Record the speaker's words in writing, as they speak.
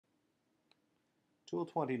Tool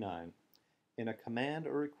 29. In a command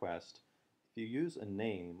or request, if you use a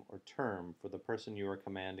name or term for the person you are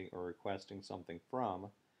commanding or requesting something from,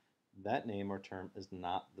 that name or term is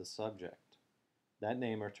not the subject. That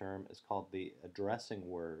name or term is called the addressing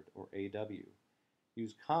word, or AW.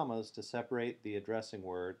 Use commas to separate the addressing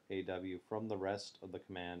word, AW, from the rest of the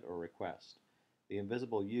command or request. The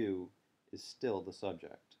invisible U is still the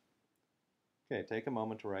subject. Okay, take a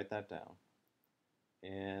moment to write that down,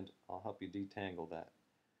 and I'll help you detangle that.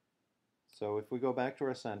 So if we go back to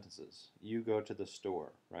our sentences, you go to the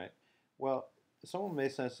store, right? Well, someone may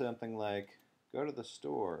say something like, go to the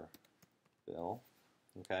store, Bill,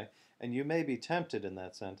 okay? And you may be tempted in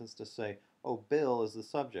that sentence to say, oh, Bill is the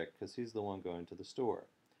subject because he's the one going to the store.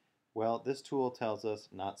 Well, this tool tells us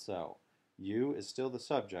not so. You is still the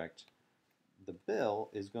subject. The Bill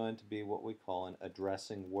is going to be what we call an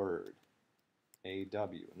addressing word, AW.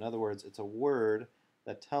 In other words, it's a word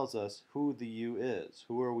that tells us who the you is.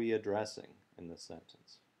 Who are we addressing in this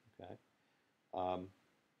sentence? Okay.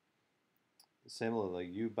 Similarly,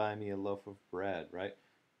 you buy me a loaf of bread, right?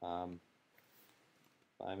 Buy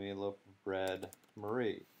me a loaf of bread,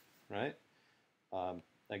 Marie, right?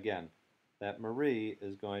 Again, that Marie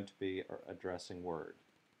is going to be our addressing word,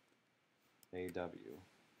 AW.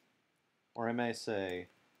 Or I may say,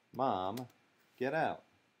 Mom, get out.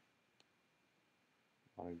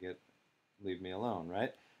 Leave me alone,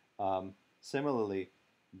 right? Similarly,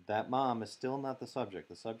 that mom is still not the subject.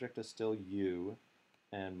 The subject is still you,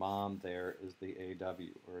 and mom there is the AW,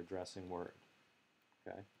 or addressing word.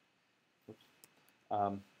 Okay. Oops.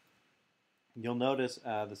 You'll notice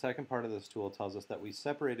the second part of this tool tells us that we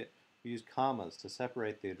use commas to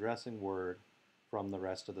separate the addressing word from the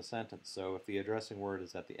rest of the sentence. So if the addressing word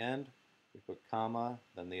is at the end, we put comma,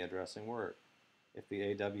 then the addressing word. If the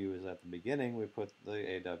AW is at the beginning, we put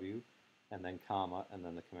the AW, and then comma, and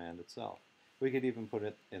then the command itself. We could even put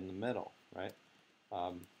it in the middle, right?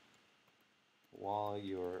 While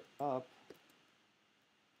you're up,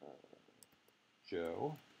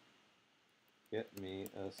 Joe, get me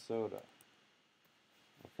a soda.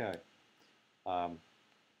 Okay.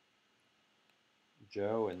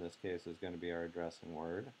 Joe, in this case, is going to be our addressing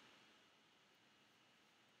word.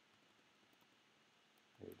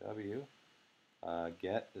 AW.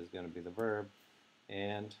 Get is going to be the verb.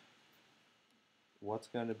 And what's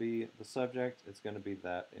going to be the subject? It's going to be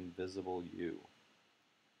that invisible you.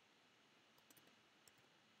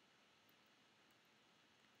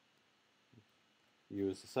 You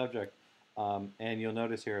is the subject. And you'll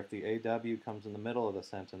notice here if the AW comes in the middle of the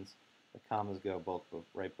sentence, the commas go both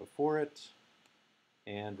right before it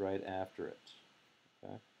and right after it.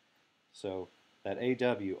 Okay? So that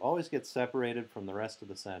AW always gets separated from the rest of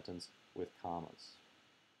the sentence with commas.